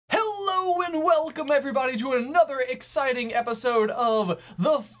Hello and welcome everybody to another exciting episode of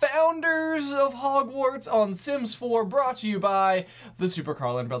The Founders of Hogwarts on Sims 4, brought to you by the Super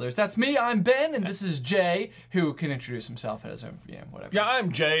Carlin brothers. That's me, I'm Ben, and this is Jay, who can introduce himself as him, whatever. Yeah,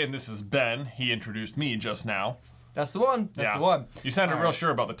 I'm Jay, and this is Ben. He introduced me just now. That's the one, that's the one. You sounded real sure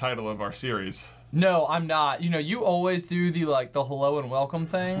about the title of our series. No, I'm not. You know, you always do the, the hello and welcome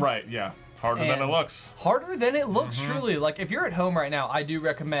thing. Right, yeah. Harder than it looks. Harder than it looks, truly. Like, if you're at home right now, I do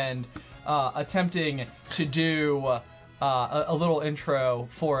recommend attempting to do a little intro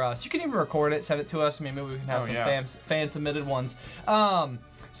for us. You can even record it, send it to us. I mean, maybe we can have some fan-submitted ones.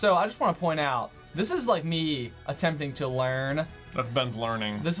 So I just want to point out, this is like me attempting to learn. That's Ben's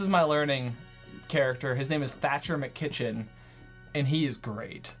learning. This is my learning character. His name is Thatcher McKitchen, and he is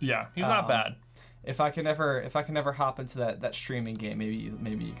great. Yeah, he's not bad. If I can ever hop into that streaming game, maybe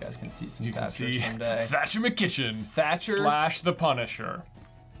you guys can see some Thatcher someday. Thatcher McKitchen. Thatcher / the Punisher.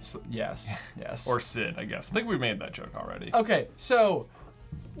 Yes. Or Sid, I guess. I think we made that joke already. Okay, so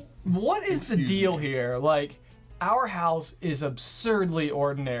what is the deal here? Like, our house is absurdly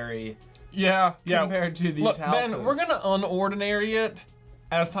ordinary. Yeah. Compared to these houses. Ben, we're gonna unordinary it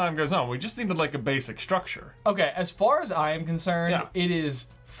as time goes on. We just needed like a basic structure. Okay, as far as I am concerned, it is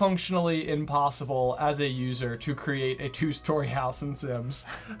functionally impossible as a user to create a 2-story house in Sims.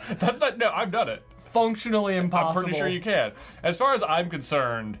 That's not, no, I've done it. Functionally impossible. I'm pretty sure you can. As far as I'm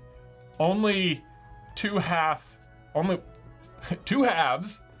concerned, only two halves. Two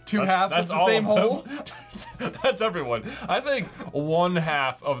halves of the same hole? That's everyone. I think one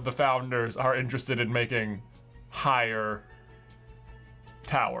half of the founders are interested in making higher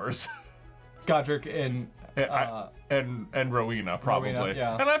towers. Godric and Rowena, probably. Rowena,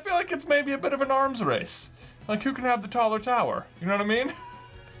 yeah. And I feel like it's maybe a bit of an arms race. Like, who can have the taller tower? You know what I mean?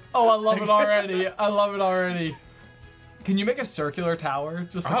 Oh, I love it already. I love it already. Can you make a circular tower?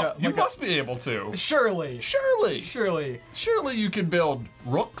 Just like you must be able to. Surely You can build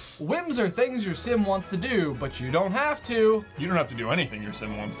rooks. Whims are things your sim wants to do, but you don't have to. You don't have to do anything your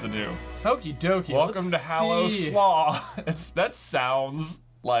sim wants to do. Okie dokie. Welcome to Hallow Slaw. That sounds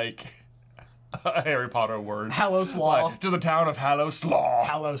like a Harry Potter word. Hallow Slaw. Like, to the town of Hallow Slaw.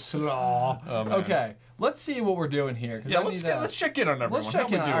 Hallow Slaw. Oh, okay, let's see what we're doing here. Yeah, let's check in on everyone. Let's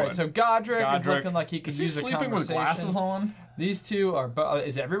check in. All right, so Godric is looking like he could use a conversation. Sleeping with glasses on? These two are.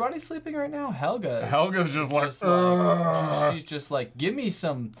 Is everybody sleeping right now? Helga's just like she's just like, give me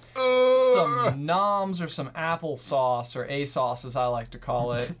some noms or some applesauce, or A-sauce as I like to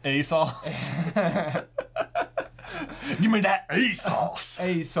call it. A-sauce. Give me that A-sauce.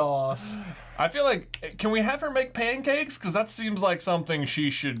 A-sauce. I feel like, can we have her make pancakes? Because that seems like something she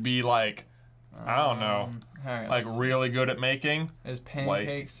should be like, I don't know, like really good at making. Is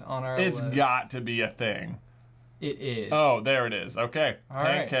pancakes on our list? It's got to be a thing. It is. Oh, there it is. Okay,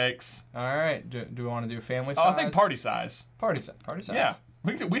 pancakes. All right. Do we want to do family size? Oh, I think party size. Party size. Yeah,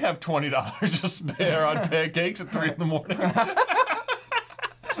 we have $20 to spare on pancakes at 3 in the morning.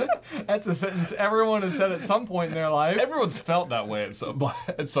 That's a sentence everyone has said at some point in their life. Everyone's felt that way at some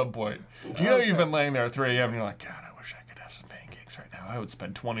point. You know, you've been laying there at 3 a.m. and you're like, God, I wish I could have some pancakes right now. I would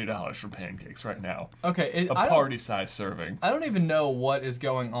spend $20 for pancakes right now. Okay, a party-size serving. I don't even know what is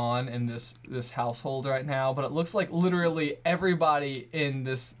going on in this household right now, but it looks like literally everybody in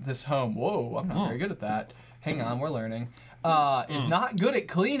this home. Whoa, I'm not very good at that. Hang on, we're learning. Is not good at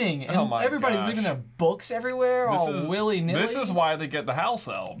cleaning, and everybody's leaving their books everywhere, all willy-nilly. This is why they get the house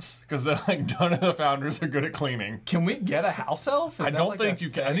elves, because they're like, none of the founders are good at cleaning. Can we get a house elf? I don't think you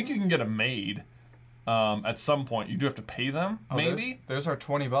can. I think you can get a maid at some point. You do have to pay them, maybe? There's our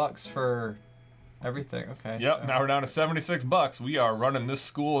 $20 for everything. Okay. Yep, now we're down to $76. We are running this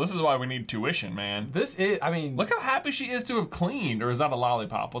school. This is why we need tuition, man. This is, I mean... Look how happy she is to have cleaned, or is that a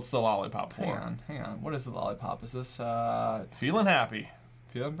lollipop? What's the lollipop for? Hang on. What is the lollipop? Is this, Feeling happy.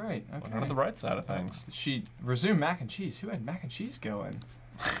 Feeling great. Okay. Looking on the bright side of things. She resumed mac and cheese. Who had mac and cheese going?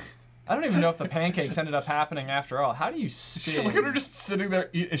 I don't even know if the pancakes ended up happening after all. How do you spin? Look at her just sitting there.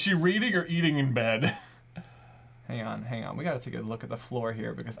 Is she reading or eating in bed? Hang on. We gotta take a look at the floor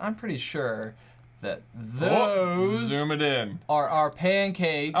here, because I'm pretty sure that those zoom it in are our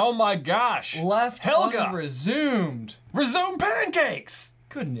pancakes. Oh my gosh! Left unresumed. Resume pancakes!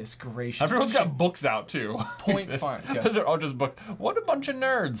 Goodness gracious! Everyone's got books out too. Point fine. Because they're all just books. What a bunch of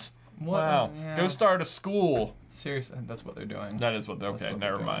nerds! Wow. Yeah. Go start a school. Seriously, that's what they're doing. That is what they're. Okay,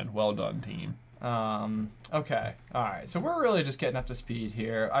 never mind. Well done, team. Okay. All right. So we're really just getting up to speed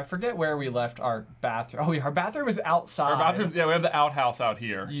here. I forget where we left our bathroom. Oh, yeah, our bathroom is outside. Our bathroom, yeah, we have the outhouse out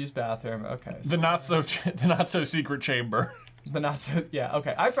here. Use bathroom. Okay. So the not so secret chamber. The not so, yeah,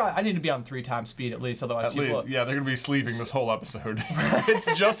 okay. I need to be on 3 times speed at least, otherwise people... Yeah, they're gonna be sleeping this whole episode.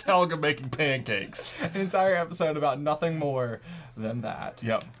 It's just Helga making pancakes. An entire episode about nothing more than that.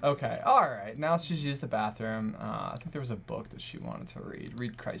 Yep. Okay, alright, now she's used the bathroom. I think there was a book that she wanted to read.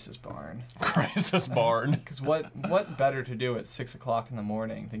 Read Crisis Barn. Crisis Barn. Because what better to do at 6 o'clock in the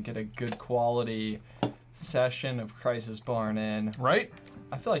morning than get a good quality session of Crisis Barn in. Right?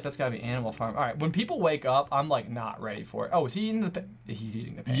 I feel like that's gotta be Animal Farm. All right, when people wake up, I'm like not ready for it. Oh, is he eating he's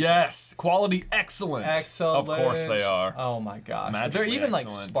eating the pancakes. Yes, quality excellent. Excellent. Of course they are. Oh my gosh. Magically They're even excellent.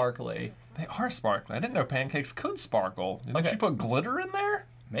 like sparkly. They are sparkly. I didn't know pancakes could sparkle. Didn't she put glitter in there?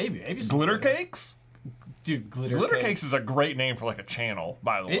 Maybe glitter cakes? Dude, glitter cakes is a great name for like a channel,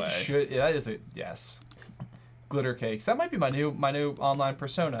 by the way. It should. Yeah, that is a yes. Glitter cakes. That might be my new online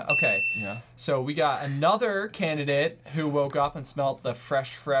persona. Okay. Yeah. So we got another candidate who woke up and smelt the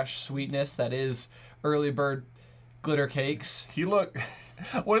fresh sweetness that is early bird glitter cakes. He look.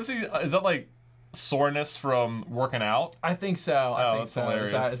 What is he? Is that like soreness from working out? I think so. I think so.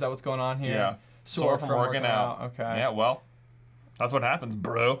 Hilarious. Is that what's going on here? Yeah. Sore from working out. Okay. Yeah. Well, that's what happens,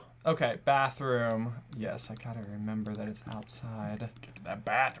 bro. Okay. Bathroom. Yes, I gotta remember that it's outside. Get to that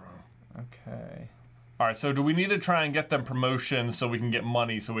bathroom. Okay. All right, so do we need to try and get them promotions so we can get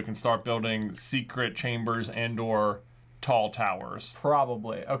money so we can start building secret chambers and/or tall towers?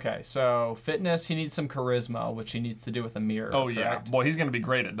 Probably. Okay, so fitness, he needs some charisma, which he needs to do with a mirror. Oh, correct? yeah. Well, he's going to be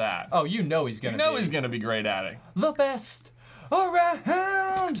great at that. Oh, you know he's going to be. You know he's going to be great at it. The best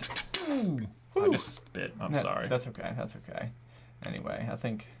around. I just spit. I'm sorry. That's okay. That's okay. Anyway, I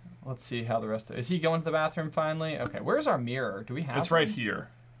think, let's see how the rest of... Is he going to the bathroom finally? Okay, where's our mirror? Do we have It's right here.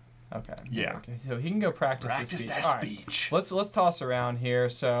 Okay. Yeah. Okay, so he can go practice his speech. That speech. Right. Let's toss around here.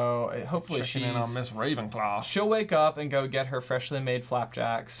 So hopefully Checking in on Miss Ravenclaw. She'll wake up and go get her freshly made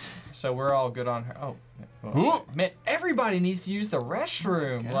flapjacks. So we're all good on her. Oh. Ooh. Man, everybody needs to use the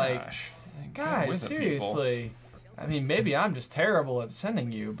restroom. Like, guys, seriously. I mean, maybe I'm just terrible at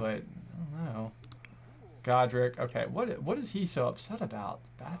sending you, but I don't know. Godric. Okay, what is he so upset about?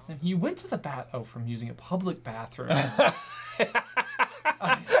 Bathroom. He went to the from using a public bathroom.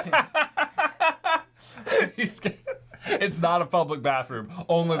 I see. It's not a public bathroom.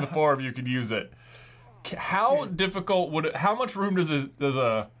 Only the 4 of you could use it. How difficult would it? How much room does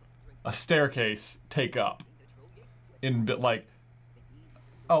a staircase take up? Like.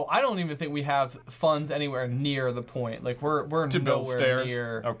 Oh, I don't even think we have funds anywhere near the point. Like we're to build stairs.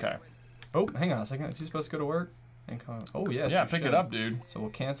 Near. Okay. Oh, hang on a second. Is he supposed to go to work? Oh yes. Yeah, pick it up, dude. So we'll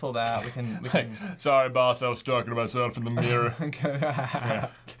cancel that. We can. Sorry, boss. I was talking to myself in the mirror. Yeah.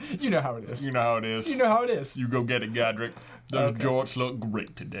 You know how it is. You know how it is. You know how it is. You go get it, Godric. Those jorts look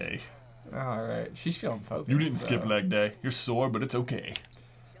great today. All right. She's feeling focused. You didn't skip leg day. You're sore, but it's okay.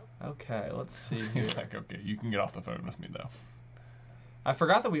 Okay, let's see. He's like, okay, you can get off the phone with me though. I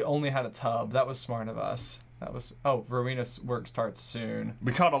forgot that we only had a tub. That was smart of us. That was. Oh, Rowena's work starts soon.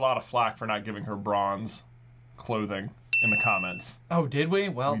 We caught a lot of flack for not giving her bronze clothing in the comments. Oh, did we?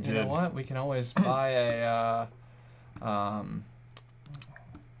 Well, you know what? We can always buy a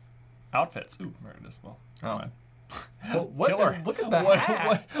outfits. Ooh, there it is. Well, Killer. Look at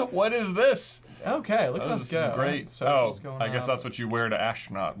that. What is this? Okay, look at us go. Great. Socials going I guess on. that's what you wear to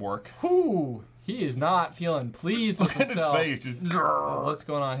astronaut work. Whoo! He is not feeling pleased with himself. Look at his face. What's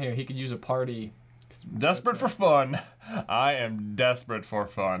going on here? He could use a party. Desperate for fun. I am desperate for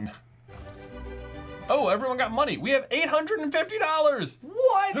fun. Oh, everyone got money. We have $850.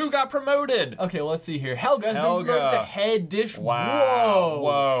 What? Who got promoted? Okay, well, let's see here. Helga's been promoted to head dish. Wow.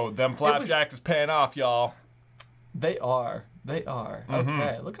 Whoa. Them flapjacks is paying off, y'all. They are. They are.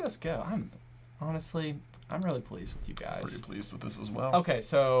 Okay, look at us go. Honestly, I'm really pleased with you guys. Pretty pleased with this as well. Okay,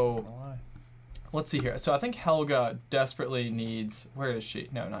 so let's see here. So I think Helga desperately needs. Where is she?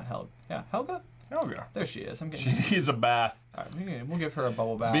 No, not Helga. Yeah, Helga. Helga. There she is. She needs a bath. All right, we'll give her a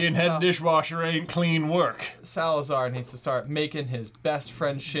bubble bath. Being head dishwasher ain't clean work. Salazar needs to start making his best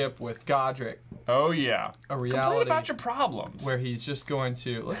friendship with Godric. Oh yeah. A reality. Complain about your problems. Where he's just going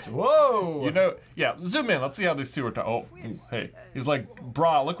to whoa. You know, yeah. Zoom in. Let's see how these two are. Oh, hey. He's like,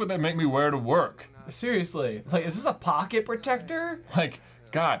 brah, look what they make me wear to work. Seriously, like, is this a pocket protector? Like,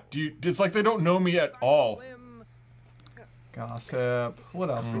 God, it's like they don't know me at all. Gossip. What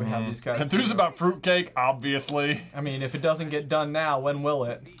else do we have these guys? Enthused about fruitcake, obviously. I mean, if it doesn't get done now, when will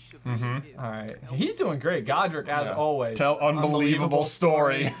it? All right. He's doing great. Godric, as always. Tell unbelievable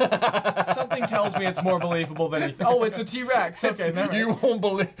story. Something tells me it's more believable than he. Oh, it's a T-Rex. Okay, never mind. You won't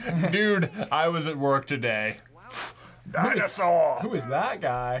believe, dude. I was at work today. Dinosaur. Who is that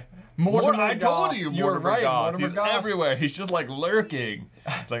guy? I told you, You're right. God. He's everywhere. He's just like lurking.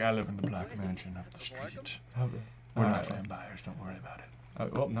 It's like I live in the Black Mansion up the street. We're not vampires. Don't worry about it.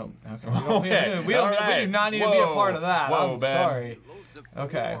 Well, no. Okay. We do not need to be a part of that. I'm sorry.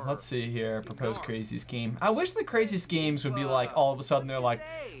 Okay, let's see here. Proposed crazy scheme. I wish the crazy schemes would be like all of a sudden they're like,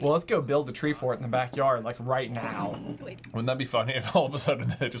 well, let's go build a tree fort in the backyard like right now. Wouldn't that be funny if all of a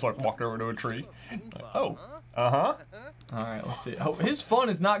sudden they just like walked over to a tree? Like, oh, All right, let's see. Oh, his phone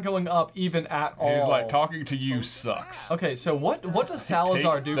is not going up even at all. He's like, talking to you sucks. Okay, so what does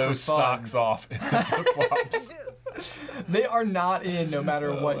Salazar do for fun? Those socks off. They are not in no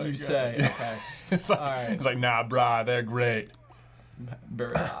matter what you say. Okay. It's like, nah, brah, they're great.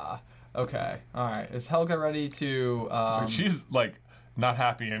 Okay. All right. Is Helga ready to? She's like not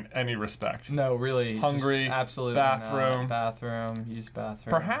happy in any respect. No, really. Hungry. Absolutely. Bathroom. Not. Bathroom. Use bathroom.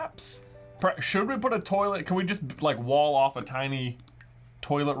 Perhaps. Should we put a toilet? Can we just like wall off a tiny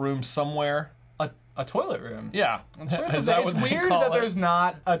toilet room somewhere? A toilet room. Yeah. It's weird that there's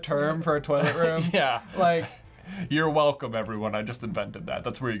not a term for a toilet room. Yeah. Like. You're welcome, everyone. I just invented that.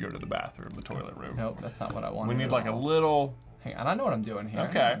 That's where you go to the bathroom, the toilet room. Nope, that's not what I want. We need like a little. Hang on, I know what I'm doing here.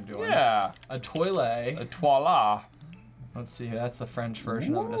 Okay. Yeah. A toilet. A toilet. Let's see here. That's the French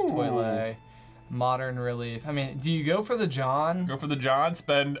version of it. Is toilet. Modern relief. I mean, do you go for the John? Go for the John.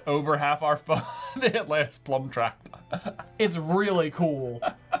 Spend over half our fun the Atlantis plum trap. It's really cool.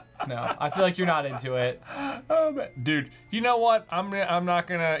 No, I feel like you're not into it. Dude, you know what? I'm not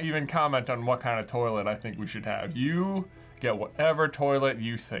gonna even comment on what kind of toilet I think we should have. You get whatever toilet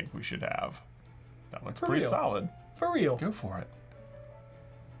you think we should have. That looks pretty solid. For real. Go for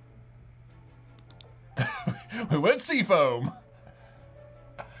it. We went seafoam.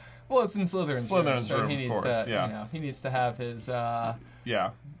 Well, it's in Slytherin's room, so he needs of course, to, you know, he needs to have his. Yeah.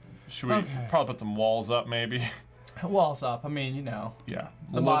 Should we probably put some walls up, maybe? Walls up. I mean, you know. Yeah.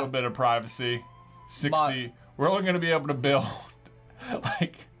 A little bit of privacy. 60. We're only going to be able to build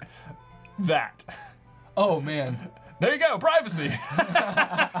like that. Oh, man. There you go. Privacy.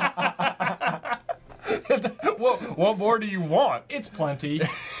 What more do you want? It's plenty.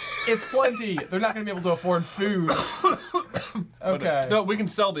 It's plenty. They're not going to be able to afford food. Okay. No, we can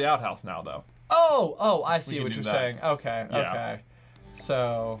sell the outhouse now, though. Oh, I see what you're saying. Okay, okay.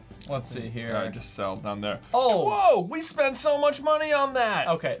 So, let's see here. All right, just sell down there. Oh! Whoa, we spent so much money on that.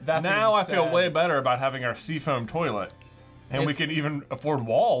 Okay, that now I feel way better about having our seafoam toilet. And we can even afford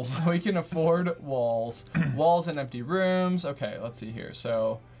walls. We can afford walls. Walls in empty rooms. Okay, let's see here.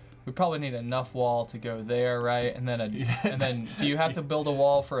 So, we probably need enough wall to go there, right? And then do you have to build a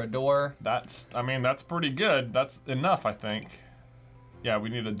wall for a door? I mean, that's pretty good. That's enough, I think. Yeah, we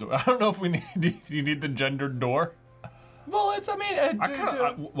need a door. I don't know if we need. Do you need the gendered door? Well, it's. I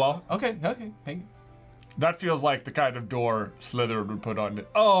mean, well. Okay. Hang. That feels like the kind of door Slytherin would put on it.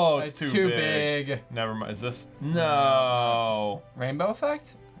 Oh, it's too big. Never mind. Is this? No. Rainbow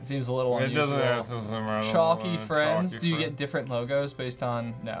effect? It seems a little unusual. It doesn't have Chalky friends. Do you get different logos based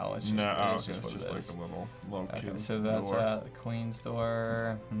on? No, it's just. It's just like a little okay, kid's so that's door. The Queen's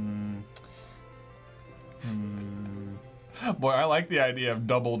door. Boy, I like the idea of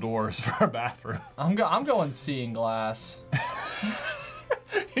double doors for a bathroom. I'm going seeing glass.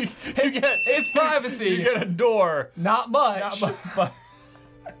 It's privacy. You get a door. Not much.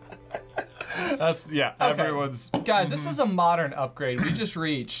 That's everyone's. Guys, this is a modern upgrade. We just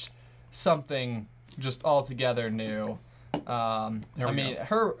reached something just altogether new. I mean,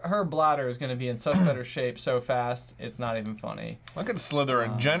 her bladder is going to be in such better shape so fast, it's not even funny. Look at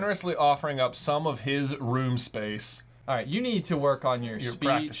Slytherin generously offering up some of his room space. All right, you need to work on your speech.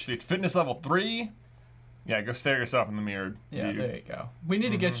 Practice speech. Fitness level 3. Yeah, go stare yourself in the mirror. Yeah, there you go. We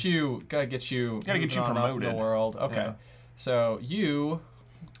need to get you. Gotta get you promoted in the world. Okay, yeah. So you.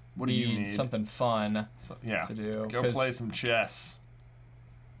 What do you need? Something fun to do. Go play some chess.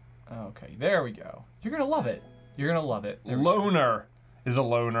 Okay, there we go. You're gonna love it. You're gonna love it. Loner is a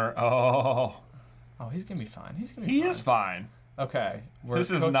loner. Oh, he's gonna be fine. He's gonna be fine. He is fine. Okay, this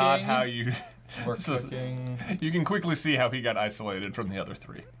is not how you. We're cooking. You can quickly see how he got isolated from the other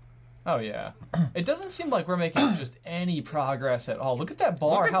 3. Oh yeah. It doesn't seem like we're making just any progress at all. Look at that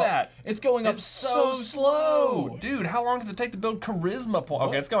bar. Look at that. It's going up so slow. Dude, how long does it take to build charisma points?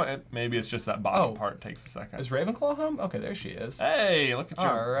 Okay, it's going. Maybe it's just that bottom part takes a second. Is Ravenclaw home? Okay, there she is. Hey, look at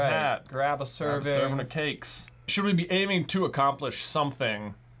your hat. Grab a serving. Grab a serving of cakes. Should we be aiming to accomplish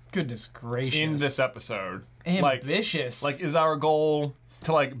something? Goodness gracious. In this episode. Ambitious. Like is our goal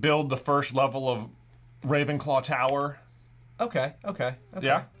to like build the first level of Ravenclaw Tower? Okay.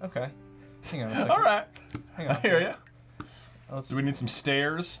 Yeah? Okay. Hang on a second. All right. Hang on. I hear you. Do we need some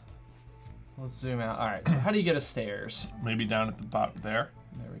stairs? Let's zoom out. All right, so how do you get a stairs? Maybe down at the bottom there.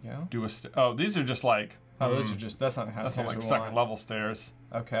 There we go. Do a these are just like... Oh, those are just... That's not how that's stairs not like we second want. level stairs.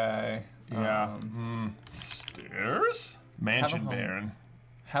 Okay. Yeah. Stairs? Mansion Baron.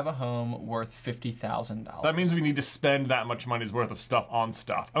 Have a home worth $50,000. That means we need to spend that much money's worth of stuff on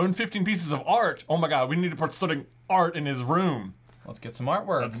stuff. Own 15 pieces of art. Oh my god, we need to put studying art in his room. Let's get some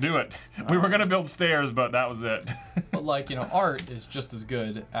artwork. Let's do it. We were gonna build stairs, but that was it. But like, you know, art is just as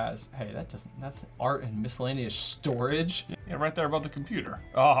good as, hey, that's art and miscellaneous storage. Yeah, right there above the computer.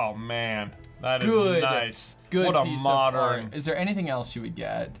 Oh man, that is nice. Good what a piece modern. of art. Is there anything else you would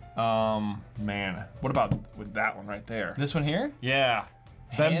get? Man, what about with that one right there? This one here? Yeah.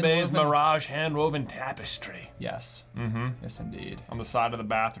 Bembe's Mirage hand-woven tapestry. Yes. Yes, indeed. On the side of the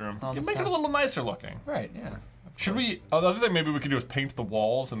bathroom. You make it a little nicer looking. Right, yeah. Should we, the other thing maybe we could do is paint the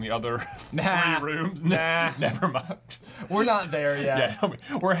walls in the other 3 rooms. Nah, never mind. We're not there yet.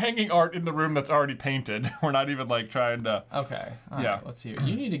 Yeah, we're hanging art in the room that's already painted. We're not even like trying to. Okay. All right, let's see here.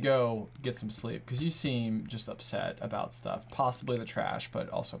 You need to go get some sleep because you seem just upset about stuff. Possibly the trash, but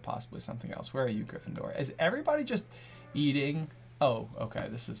also possibly something else. Where are you, Gryffindor? Is everybody just eating? Oh, okay.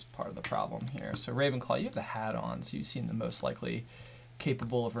 This is part of the problem here. So Ravenclaw, you have the hat on, so you seem the most likely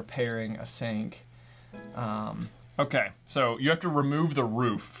capable of repairing a sink. Okay, so you have to remove the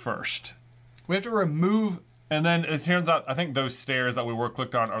roof first. We have to remove, and then it turns out I think those stairs that we were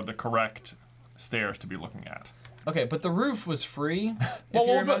clicked on are the correct stairs to be looking at. Okay, but the roof was free. Well,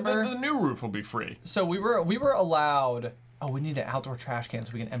 the new roof will be free. So we were allowed. Oh, we need an outdoor trash can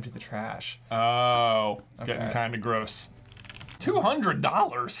so we can empty the trash. Oh, getting kind of gross.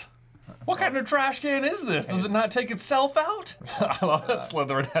 $200. What kind of trash can is this? Does it not take itself out? I love that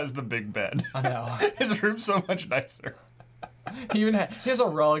Slytherin has the big bed. I know. His room's so much nicer. He has a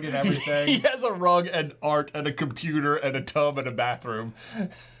rug and everything. He has a rug and art and a computer and a tub and a bathroom.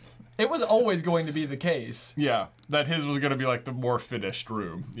 It was always going to be the case. Yeah, that his was going to be like the more finished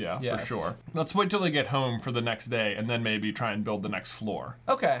room. Yeah, for sure. Let's wait till they get home for the next day and then maybe try and build the next floor.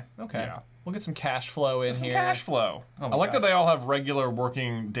 Okay, okay. Yeah. We'll get some cash flow in here. Some cash flow. Oh I like that they all have regular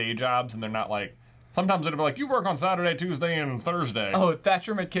working day jobs and they're not like, sometimes it'll be like, you work on Saturday, Tuesday, and Thursday. Oh,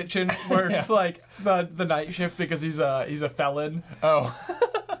 Thatcher McKitchen works like the night shift because he's a felon. Oh.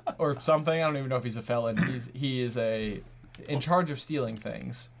 Or something. I don't even know if he's a felon. He is in charge of stealing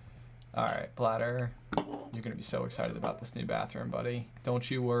things. All right, Bladder. You're gonna be so excited about this new bathroom, buddy.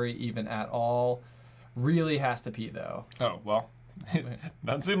 Don't you worry even at all. Really has to pee though. Oh, well.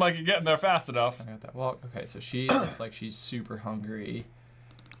 Doesn't seem like you're getting there fast enough. I got that. Well, okay, so she looks like she's super hungry.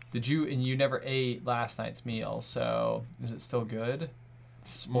 You never ate last night's meal, so is it still good?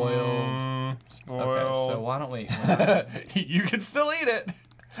 Spoiled. Spoiled. Okay, so why don't we? You can still eat it.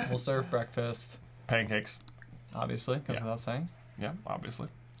 We'll serve breakfast. Pancakes. Obviously, goes without saying. Yeah, obviously.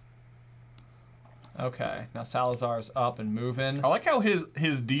 Okay, now Salazar's up and moving. I like how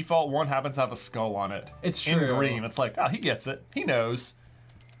his default one happens to have a skull on it. It's true. In green. It's like, oh, he gets it. He knows.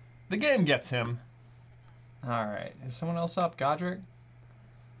 The game gets him. All right. Is someone else up? Godric?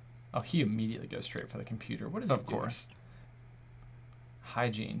 Oh, he immediately goes straight for the computer. What is he doing? Of course.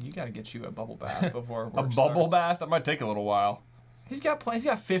 Hygiene. You got to get you a bubble bath before work A bubble bath? That might take a little while. He's got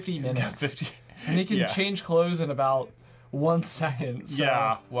 50 minutes. He's got 50. And he can change clothes in about 1 second. So.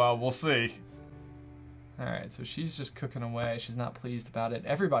 Yeah, well, we'll see. All right, so she's just cooking away. She's not pleased about it.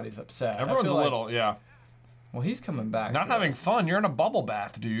 Everybody's upset. Everyone's a little, yeah. Well, he's coming back. Not having fun. You're in a bubble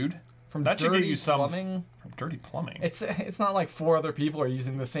bath, dude. That should get you some plumbing. From dirty plumbing. It's not like 4 other people are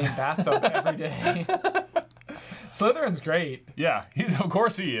using the same bathtub every day. Slytherin's great. Yeah, of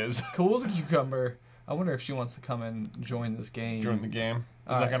course he is. Cool as a cucumber. I wonder if she wants to come and join this game. Join the game.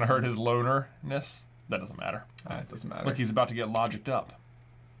 Is that going to hurt his lonerness? That doesn't matter. It doesn't matter. Look, he's about to get logicked up.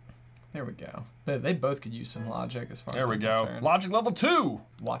 There we go. They both could use some logic as far as I'm concerned. Logic level 2.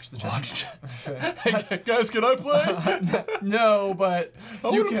 Watch the chess. Hey, guys, can I play? No, but I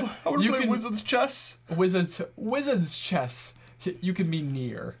want to play Wizard's chess. Wizard's chess. You can be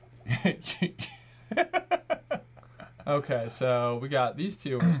near. Okay, so we got these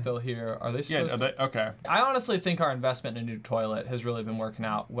two are still here. Are they supposed to? Okay. I honestly think our investment in a new toilet has really been working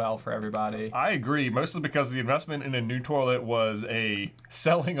out well for everybody. I agree, mostly because the investment in a new toilet was a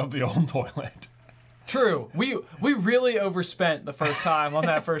selling of the old toilet. True. We really overspent the first time on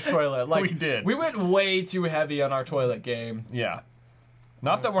that first toilet. Like, we did. We went way too heavy on our toilet game. Yeah.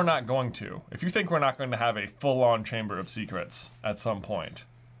 Not that we're not going to. If you think we're not going to have a full-on Chamber of Secrets at some point,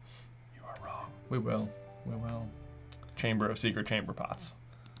 you are wrong. We will. We will. Chamber of Secret Chamber Pots.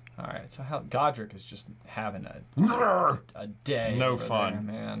 All right, so Godric is just having a day. No fun, there,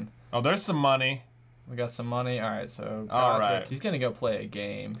 man. Oh, there's some money. We got some money. All right, so Godric, he's gonna go play a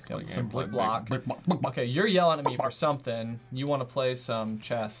game. Some Blick Block. Okay, you're yelling at me for something. You want to play some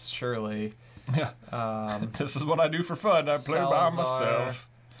chess, surely. Yeah. This is what I do for fun. I play by myself.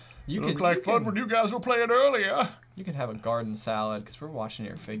 Looked like fun when you guys were playing earlier. You can have a garden salad because we're watching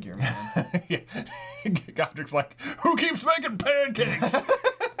your figure, man. Yeah. Godric's like, who keeps making pancakes?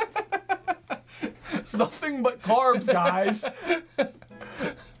 It's nothing but carbs, guys.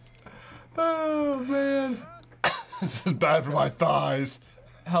 Oh, man. This is bad for my thighs.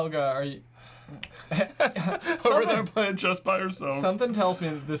 Helga, are you... Over there playing just by herself. Something tells me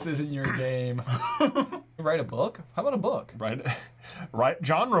that this isn't your game. Write a book? How about a book? Right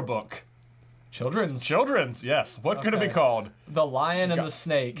genre book. Children's, yes. What could it be called? The Lion and the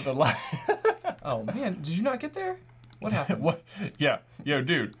Snake. The Lion. Oh, man. Did you not get there? What happened? What? Yeah. Yo,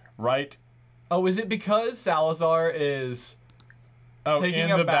 dude. Right. Oh, is it because Salazar is taking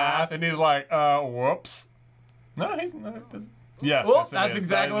in a the bath and he's like, whoops. No, he's not. Yes, well, yes, that's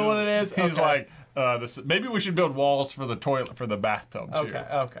exactly what it is. He's like, maybe we should build walls for the toilet, for the bathtub, too.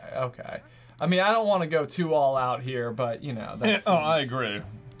 Okay. I mean, I don't want to go too all out here, but, you know. That seems, I agree.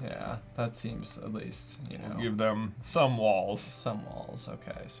 Yeah, that seems at least, you know. Give them some walls. Some walls,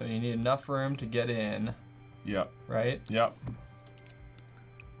 okay. So you need enough room to get in. Yep. Right? Yep.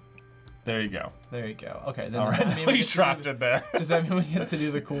 There you go. There you go. Okay, then all right, we trapped it there. Does that mean we get to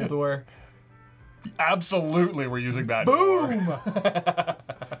do the cool door? Absolutely, we're using that. Boom!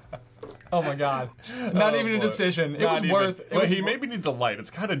 Oh my god. Not even a decision. It was worth it. He maybe needs a light.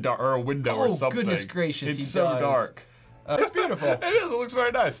 It's kind of dark, or a window or something. Oh, goodness gracious, it's so dark. It's beautiful. It is. It looks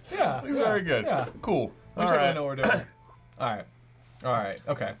very nice. Yeah. It looks very good. Yeah. Cool. We totally know what we're doing. All right.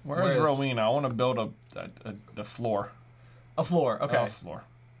 Okay. Where's Rowena? I want to build a floor. A floor. Okay. A floor.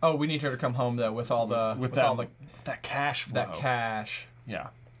 Oh, we need her to come home though with all the that cash flow. That cash. Yeah.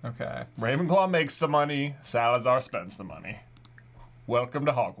 Okay. Ravenclaw makes the money. Salazar spends the money. Welcome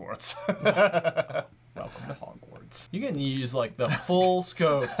to Hogwarts. Welcome to Hogwarts. You can use like the full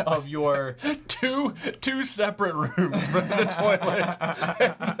scope of your two separate rooms for the toilet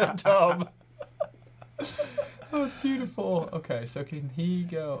and the tub. Oh, it's beautiful. Okay, so can he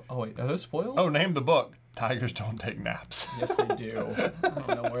go? Oh wait, are those spoiled? Oh, name the book. Tigers don't take naps. Yes, they do. I don't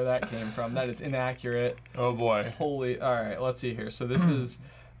know where that came from. That is inaccurate. Oh boy. Holy. All right, let's see here. So this is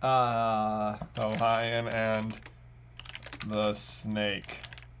the lion and the snake.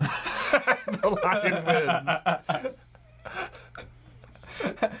 The lion wins.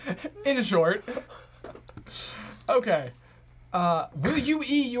 In short. Okay. Will you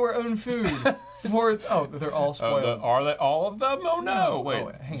eat your own food? They're all spoiled. Are they all of them? Oh no!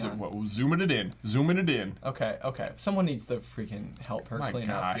 Wait, hang on. Zooming it in. Zooming it in. Okay. Someone needs to freaking help her clean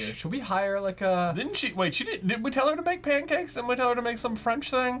up here. Should we hire like a? Didn't she? Wait, she did. Did we tell her to make pancakes? Didn't we tell her to make some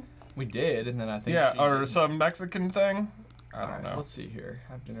French thing? We did, and then I think some Mexican thing. I don't know. Let's see here.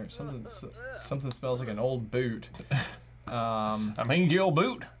 Have dinner. Something smells like an old boot. A manky old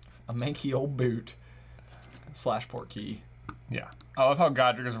boot. A manky old boot. / port key. Yeah. I love how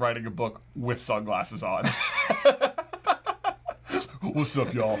Godric is writing a book with sunglasses on. What's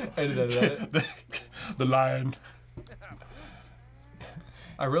up, y'all? The lion.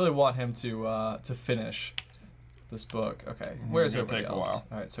 I really want him to finish this book. Okay, where's everybody else? All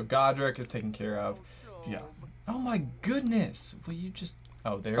right, so Godric is taken care of. Yeah. Oh my goodness! Will you just?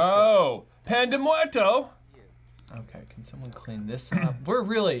 Oh, there's. Oh, Pan de Muerto. Okay, can someone clean this up? We're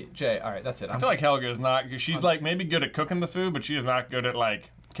really Jay. All right, that's it. I feel like Helga is not. She's like maybe good at cooking the food, but she is not good at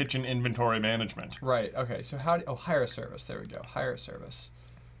like kitchen inventory management. Right. Okay. So how do? Oh, hire a service. There we go. Hire a service.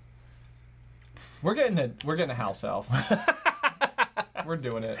 We're getting a house elf. We're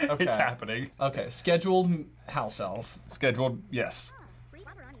doing it. Okay. It's happening. Okay. Scheduled house elf. Scheduled. Yes.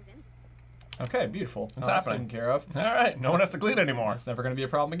 Okay, beautiful. It's happening. Taken care of. All right, no one has to clean anymore. It's never going to be a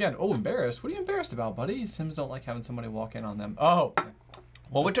problem again. Oh, embarrassed. What are you embarrassed about, buddy? Sims don't like having somebody walk in on them. Oh.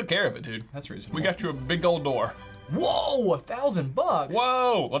 Well, we took care of it, dude. That's reasonable. We got you a big old door. Whoa, $1,000.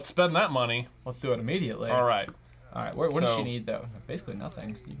 Whoa, let's spend that money. Let's do it immediately. All right. All right, what does she need, though? Basically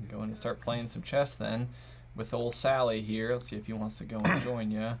nothing. You can go in and start playing some chess then with old Sally here. Let's see if he wants to go and join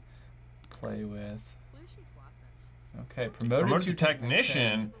you. Play with. Okay, promoted to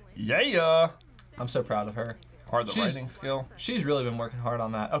technician. Yeah. I'm so proud of her. Hard the writing skill. She's really been working hard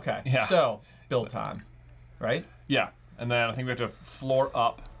on that. Okay. Yeah. So, build time. Right? Yeah. And then I think we have to floor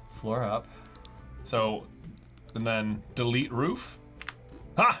up. Floor up. So, and then delete roof.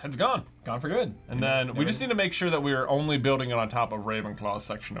 Ha! It's gone. Gone for good. And then we just need to make sure that we are only building it on top of Ravenclaw's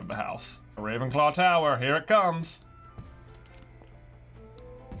section of the house. A Ravenclaw tower. Here it comes.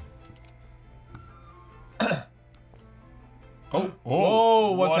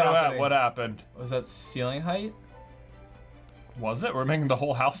 Whoa, what's happening? What happened? Was that ceiling height? Was it? We're making the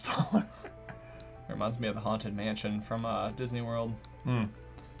whole house taller. It reminds me of the Haunted Mansion from Disney World.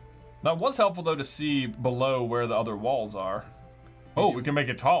 That was helpful, though, to see below where the other walls are. Oh, we can make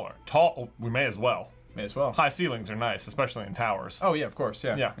it taller. We may as well. May as well. High ceilings are nice, especially in towers. Oh yeah, of course.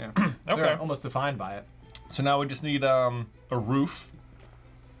 Yeah. Yeah. Okay. Okay. Almost defined by it. So now we just need a roof.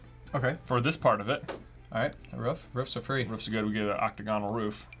 Okay. For this part of it. All right. A roof. Roofs are free. Roofs are good. We get an octagonal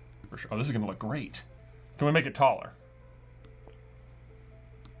roof. For sure. Oh, this is gonna look great. Can we make it taller?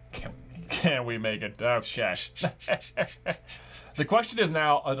 Can we make it? Oh, gosh. The question is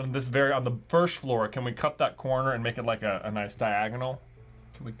now on the first floor. Can we cut that corner and make it like a nice diagonal?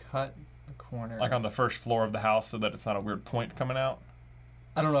 Can we cut the corner? Like on the first floor of the house, so that it's not a weird point coming out.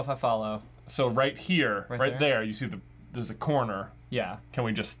 I don't know if I follow. So right here, right there, you see there's a corner. Yeah. Can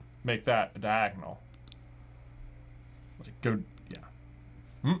we just make that a diagonal? Like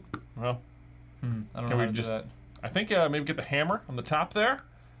yeah. Well. I don't know Can how we to just? do that. I think maybe get the hammer on the top there,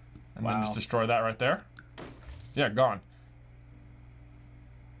 and then just destroy that right there. Yeah, gone.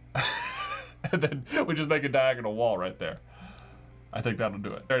 And then we just make a diagonal wall right there. I think that'll do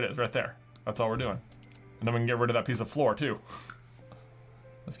it. There it is, right there. That's all we're doing. And then we can get rid of that piece of floor too.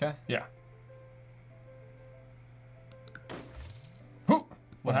 This guy? Yeah. Whew.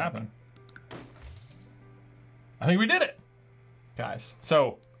 What happened? I think we did it. Guys.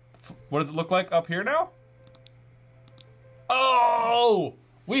 So, what does it look like up here now? Oh!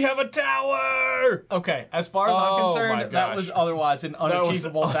 We have a tower! Okay, as far as I'm my concerned, that gosh. was otherwise an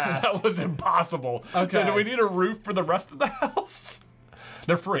unachievable task. That was impossible. Okay. So do we need a roof for the rest of the house?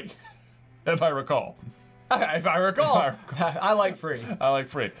 They're free, if I recall. If I recall. I like free. I like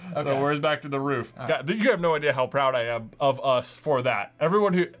free. Okay. So where's back to the roof? Right. God, you have no idea how proud I am of us for that.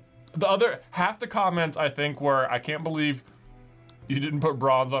 Everyone who... half the comments, I think, were, I can't believe you didn't put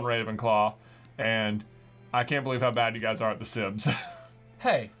bronze on Ravenclaw, and I can't believe how bad you guys are at The Sims.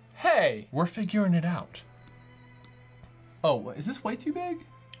 Hey! We're figuring it out. Oh, is this way too big?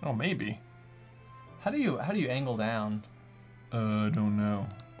 Oh, maybe. How do you angle down? Don't know.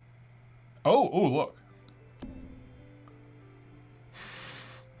 Oh, look.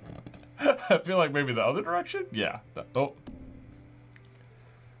 I feel like maybe the other direction? Yeah.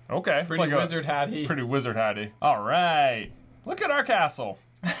 Okay. Pretty like wizard hatty. Pretty wizard hatty. All right. Look at our castle.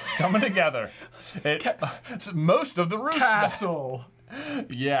 It's coming together. Most of the roof. Castle.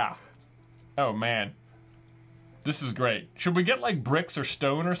 Yeah. Oh, man. This is great. Should we get like bricks or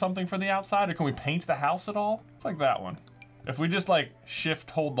stone or something for the outside, or can we paint the house at all? It's like that one. If we just like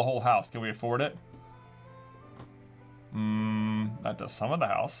hold the whole house, can we afford it? That does some of the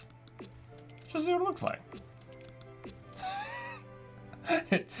house. Let's just see what it looks like.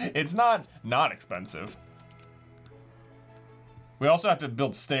 It's not expensive. We also have to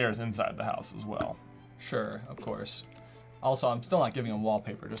build stairs inside the house as well. Sure, of course. Also, I'm still not giving him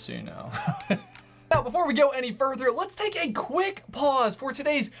wallpaper, just so you know. Now, before we go any further, let's take a quick pause for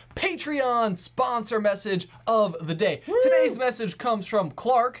today's Patreon sponsor message of the day. Woo! Today's message comes from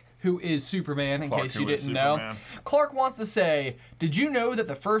Clark, who is Superman, in case you didn't know. Clark wants to say, did you know that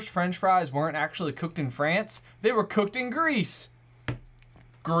the first French fries weren't actually cooked in France? They were cooked in Greece.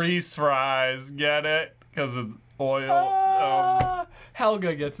 Grease fries, get it? Because it's oil.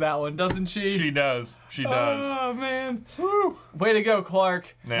 Helga gets that one, doesn't she? She does. She does. Oh, man. Woo. Way to go,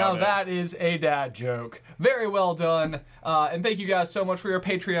 Clark. Now that is a dad joke. Very well done. And thank you guys so much for your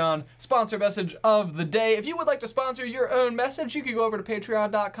Patreon sponsor message of the day. If you would like to sponsor your own message, you can go over to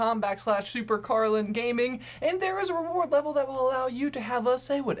patreon.com/SuperCarlinGaming, and there is a reward level that will allow you to have us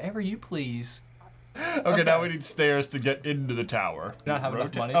say whatever you please. Okay, now we need stairs to get into the tower. We don't have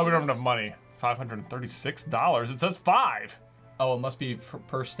enough money. Oh, we don't have enough money. $536. It says 5. Oh, it must be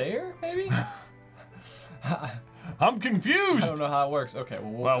per stair, maybe? I'm confused. I don't know how it works. Okay,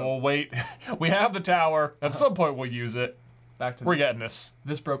 we'll wait. We have the tower. At some point, we'll use it. We're getting this.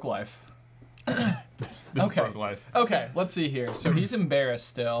 This broke life. This broke life. Okay, let's see here. So he's embarrassed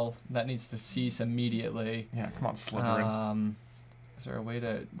still. That needs to cease immediately. Yeah, come on, Slytherin. Is there a way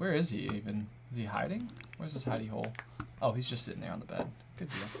to... Where is he even? Is he hiding? Where's his hidey hole? Oh, he's just sitting there on the bed. Good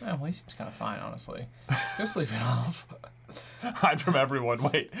deal. Well, he seems kind of fine, honestly. Go sleep it off. Hide from everyone.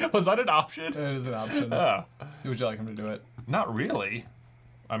 Wait, was that an option? It is an option. Oh. Would you like him to do it? Not really.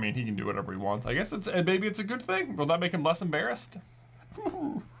 I mean, he can do whatever he wants. I guess maybe it's a good thing. Will that make him less embarrassed?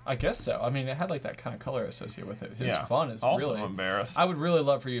 I guess so. I mean, it had like that kind of color associated with it. His fun is also really embarrassed. I would really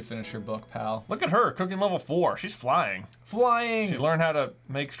love for you to finish your book, pal. Look at her, cooking level 4. She's flying. Flying. She learned how to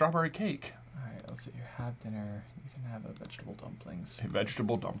make strawberry cake. All right, let's see. You have dinner. You can have a vegetable dumplings.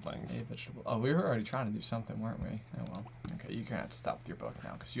 Vegetable dumplings. Vegetable. Oh, we were already trying to do something, weren't we? Oh well. Okay, you're gonna have to stop with your book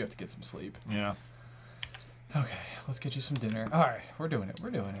now because you have to get some sleep. Yeah. Okay, let's get you some dinner. All right, we're doing it.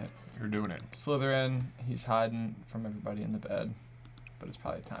 We're doing it. You're doing it. Slytherin, he's hiding from everybody in the bed. but it's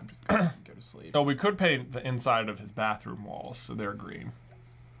probably time to go to sleep. Oh, we could paint the inside of his bathroom walls so they're green.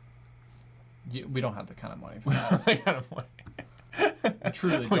 We don't have the kind of money for that. That kind of money. I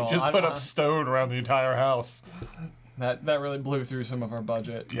truly We don't. just put up stone around the entire house. That really blew through some of our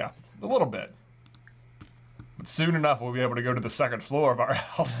budget. Yeah, a little bit. But soon enough, we'll be able to go to the second floor of our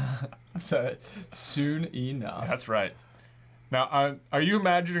house. So, soon enough. That's right. Now, are you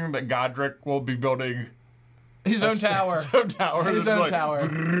imagining that Godric will be building his own tower? His own tower. His own like, tower.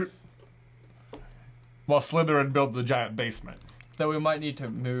 Brrr, while Slytherin builds a giant basement. Though we might need to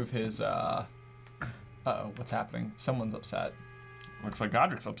move his. Uh-oh, what's happening? Someone's upset. Looks like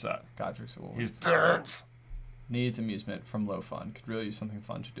Godric's upset. Godric's a little. He's tense. Needs amusement from low fun. Could really use something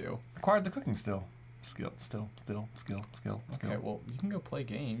fun to do. Acquired the cooking skill. Skill. Okay, well, you can go play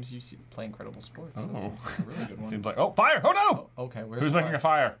games. You see, play incredible sports. Oh. That seems like a really good one. Seems like, oh, fire! Oh no! Oh, okay, where's Who's the making a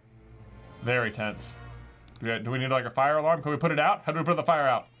fire? Very tense. Do we need like a fire alarm? Can we put it out? How do we put the fire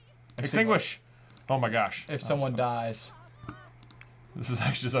out? Extinguish! Oh my gosh. If someone dies. This is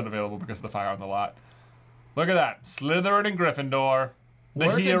actually just unavailable because of the fire on the lot. Look at that. Slytherin and Gryffindor. The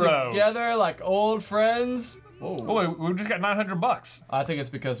Working heroes. together like old friends. Whoa. Oh, wait, we just got $900. I think it's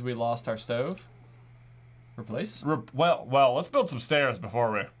because we lost our stove. Replace? Well, let's build some stairs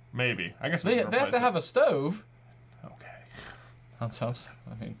before we. Maybe. I guess we They can have to have a stove. Okay. I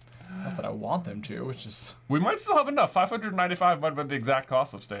mean, not that I want them to, it's just. We might still have enough. 595 might have been the exact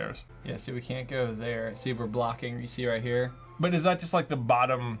cost of stairs. Yeah, see, we can't go there. See, we're blocking. You see right here? But is that just like the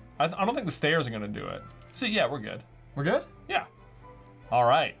bottom? I don't think the stairs are going to do it. See, yeah, we're good. We're good? Yeah. All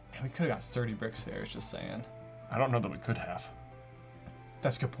right. Man, we could have got sturdy brick stairs, just saying. I don't know that we could have.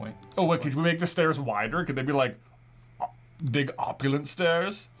 That's a good point. Oh, wait, could we make the stairs wider? Could they be like big opulent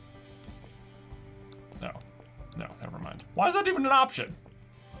stairs? No. No, never mind. Why is that even an option?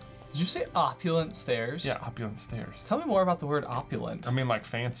 Did you say opulent stairs? Yeah, opulent stairs. Tell me more about the word opulent. I mean, like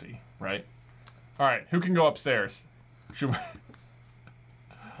fancy, right? All right, who can go upstairs? Should we?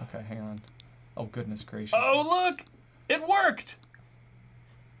 Okay, hang on. Oh, goodness gracious. Oh, look! It worked!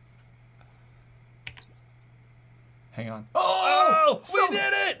 Hang on. Oh! We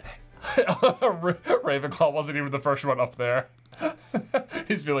did it! Ravenclaw wasn't even the first one up there.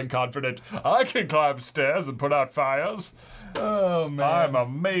 He's feeling confident. I can climb stairs and put out fires. Oh, man. I'm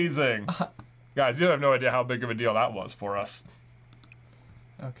amazing. Guys, you have no idea how big of a deal that was for us.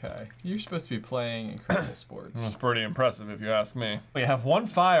 Okay. You're supposed to be playing incredible sports. It was pretty impressive, if you ask me. We have one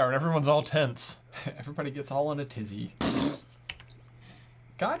fire and everyone's all tense. Everybody gets all in a tizzy.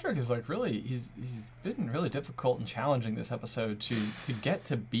 Godric is like really, he's been really difficult and challenging this episode to get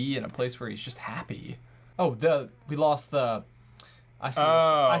to be in a place where he's just happy. Oh, we lost the,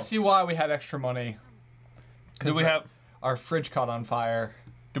 I see why we had extra money. Did we have, our fridge caught on fire.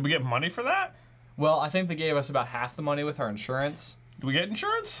 did we get money for that? Well, I think they gave us about half the money with our insurance. Did we get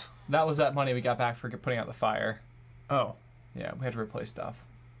insurance? That was that money we got back for putting out the fire. Oh. Yeah, we had to replace stuff.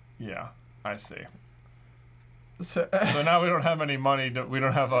 Yeah, I see. So now we don't have any money. We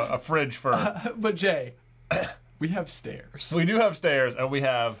don't have a fridge for. But Jay, we have stairs. We do have stairs, and we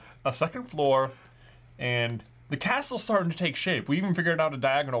have a second floor, and the castle's starting to take shape. We even figured out a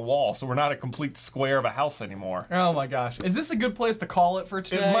diagonal wall, so we're not a complete square of a house anymore. Oh my gosh. Is this a good place to call it for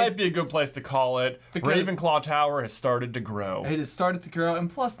today? It might be a good place to call it. Because Ravenclaw Tower has started to grow. It has started to grow, and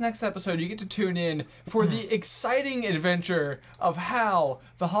plus next episode you get to tune in for the exciting adventure of how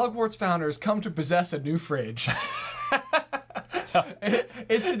the Hogwarts founders come to possess a new fridge.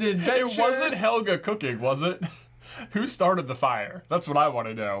 It's an adventure. It wasn't Helga cooking, was it? Who started the fire? That's what I want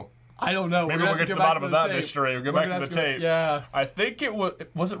to know. I don't know. Maybe we'll get to the bottom of that mystery. We'll get back to the tape. Yeah. I think it was.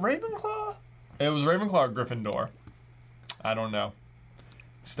 Was it Ravenclaw? It was Ravenclaw or Gryffindor. I don't know.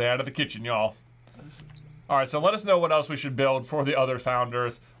 Stay out of the kitchen, y'all. All right, so let us know what else we should build for the other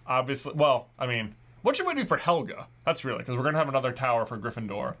founders. Obviously, well, I mean, what should we do for Helga? That's really, because we're going to have another tower for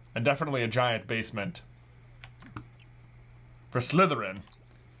Gryffindor. And definitely a giant basement. For Slytherin.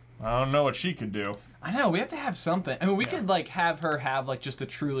 I don't know what she could do. I know, we have to have something. I mean, we could, like, have her have, like, just a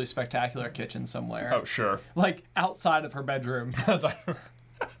truly spectacular kitchen somewhere. Oh, sure. Like, outside of her bedroom.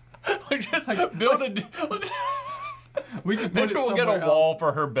 We just like, build a... We could put Maybe we'll get a wall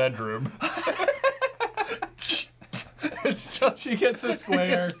for her bedroom. It's just she gets a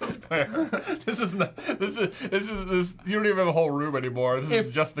square. This is you don't even have a whole room anymore. This is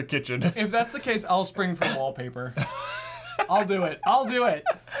just the kitchen. If that's the case, I'll spring for wallpaper. I'll do it. I'll do it.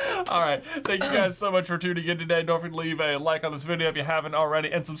 All right. Thank you guys so much for tuning in today. Don't forget to leave a like on this video if you haven't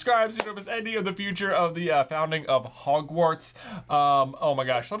already, and subscribe so you don't miss any of the future of the founding of Hogwarts. Oh my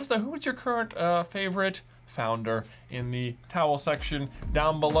gosh. Let us know who is your current favorite founder in the towel section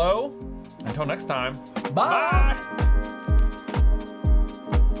down below. Until next time. Bye. Bye.